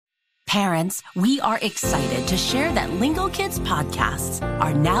Parents, we are excited to share that Lingo Kids podcasts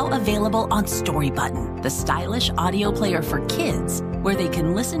are now available on Storybutton, the stylish audio player for kids, where they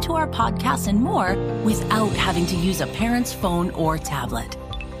can listen to our podcasts and more without having to use a parent's phone or tablet.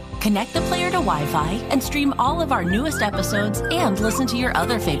 Connect the player to Wi-Fi and stream all of our newest episodes and listen to your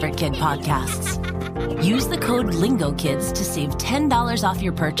other favorite kid podcasts. Use the code LingoKids to save $10 off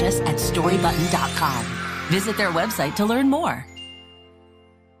your purchase at storybutton.com. Visit their website to learn more.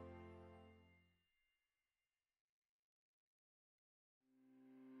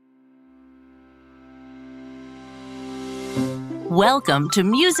 Welcome to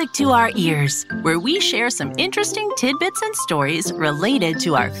Music to Our Ears, where we share some interesting tidbits and stories related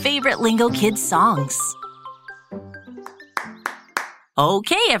to our favorite Lingo Kids songs.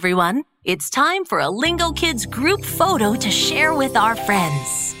 Okay, everyone, it's time for a Lingo Kids group photo to share with our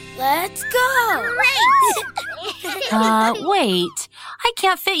friends. Let's go! Great! Wait, I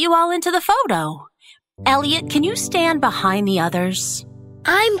can't fit you all into the photo. Elliot, can you stand behind the others?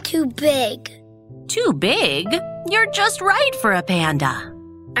 I'm too big. Too big? You're just right for a panda.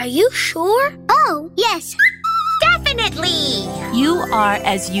 Are you sure? Oh, yes. Definitely. You are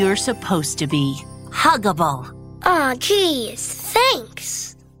as you're supposed to be. Huggable. Aw, geez.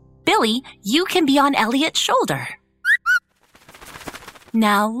 Thanks. Billy, you can be on Elliot's shoulder.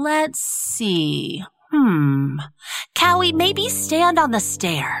 Now let's see. Cowie, maybe stand on the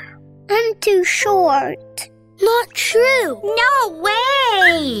stair. I'm too short. Not true. No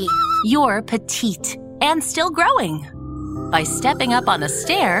way. You're petite and still growing. By stepping up on the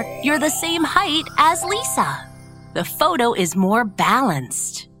stair, you're the same height as Lisa. The photo is more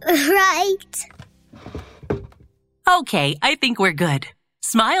balanced. Right. Okay, I think we're good.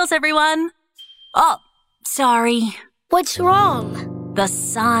 Smiles, everyone. Oh, sorry. What's wrong? The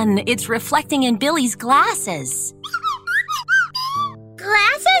sun, it's reflecting in Billy's glasses.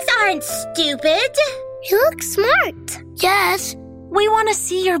 Glasses aren't stupid. You look smart. Yes. We want to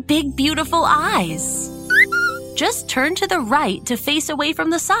see your big, beautiful eyes. Just turn to the right to face away from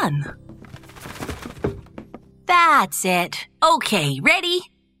the sun. That's it. Okay, ready?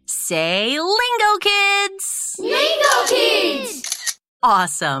 Say Lingo Kids! Lingo Kids!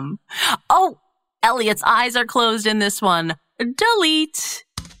 Awesome. Oh, Elliot's eyes are closed in this one. Delete.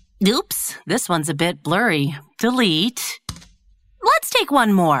 Oops, this one's a bit blurry. Delete. Let's take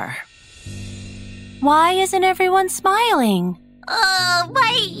one more. Why isn't everyone smiling? Oh,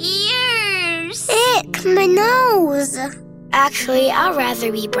 my ears! Ick, my nose. Actually, I'd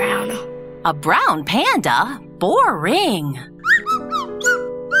rather be brown. A brown panda? Boring.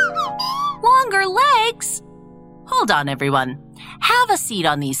 Longer legs? Hold on, everyone. Have a seat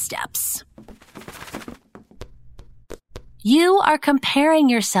on these steps. You are comparing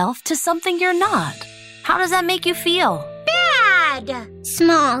yourself to something you're not. How does that make you feel? Bad!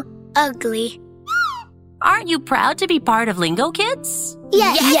 Small. Ugly. Aren't you proud to be part of Lingo Kids?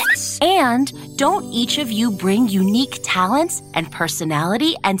 Yes. And don't each of you bring unique talents and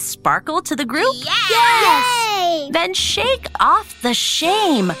personality and sparkle to the group? Yes. Then shake off the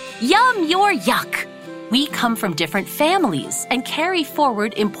shame. Yum your yuck. We come from different families and carry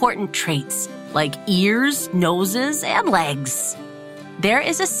forward important traits like ears, noses, and legs. There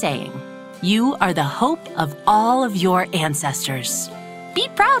is a saying, you are the hope of all of your ancestors. Be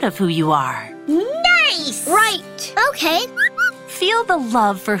proud of who you are. Nice! Right. Okay. Feel the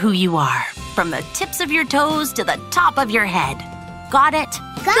love for who you are, from the tips of your toes to the top of your head. Got it?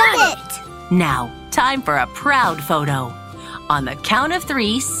 Got it. Now, time for a proud photo. On the count of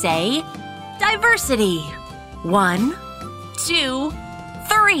 3, say, diversity. 1, 2,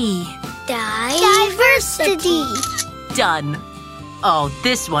 3. Diversity. Done. Oh,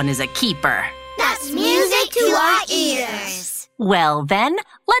 this one is a keeper. That's music to our ears. Well then,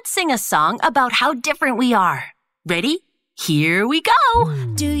 let's sing a song about how different we are. Ready? Here we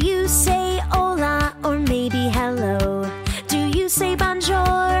go. Do you say hola or maybe hello? Do you say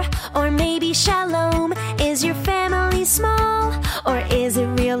bonjour or maybe shalom? Is your family small or is it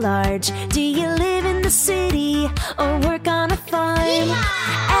real large? Do you live in the city or work on a farm?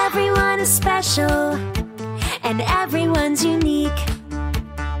 Yeah! Everyone is special and everyone's unique.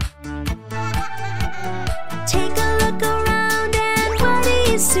 Take a look around and what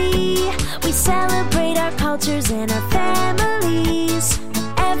do you see? We celebrate our cultures and our families.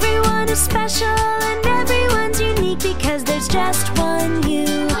 Everyone is special and everyone's unique because there's just one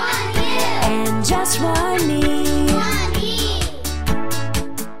you and just one me.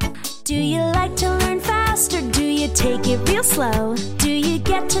 Do you like to learn fast or do you take it real slow? Do you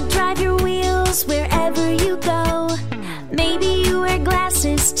get to drive your wheels wherever you go? Maybe you wear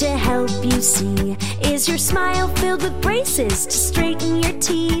glasses to help you see. Is your smile filled with braces to straighten your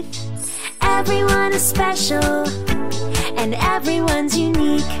teeth? is special, and everyone's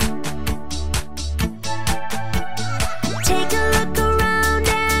unique. Take a look around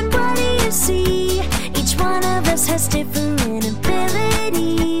and what do you see? Each one of us has different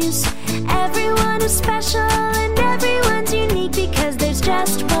abilities. Everyone is special and everyone's unique because there's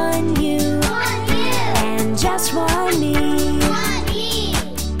just one you and just one me.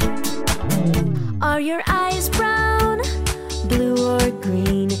 Are your eyes brown, blue or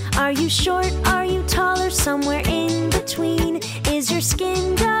green? Are you short, are you tall, or somewhere in between? Is your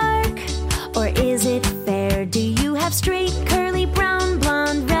skin dark or is it fair? Do you have straight, curly, brown,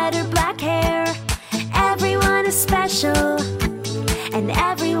 blonde, red, or black hair? Everyone is special and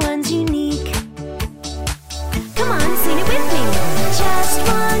everyone's unique. Come on, sing it with me. Just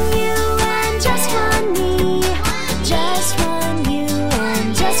one you and just one me. Just one you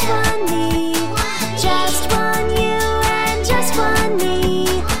and just one me. Just one you and just one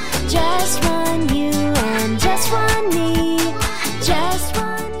me. Just one you and just one me. Just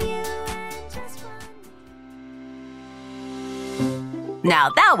one you and just one me. Now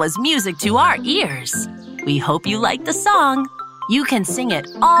that was music to our ears. We hope you liked the song. You can sing it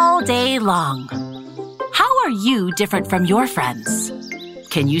all day long. How are you different from your friends?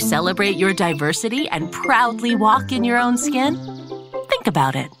 Can you celebrate your diversity and proudly walk in your own skin? Think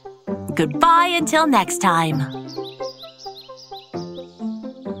about it. Goodbye until next time.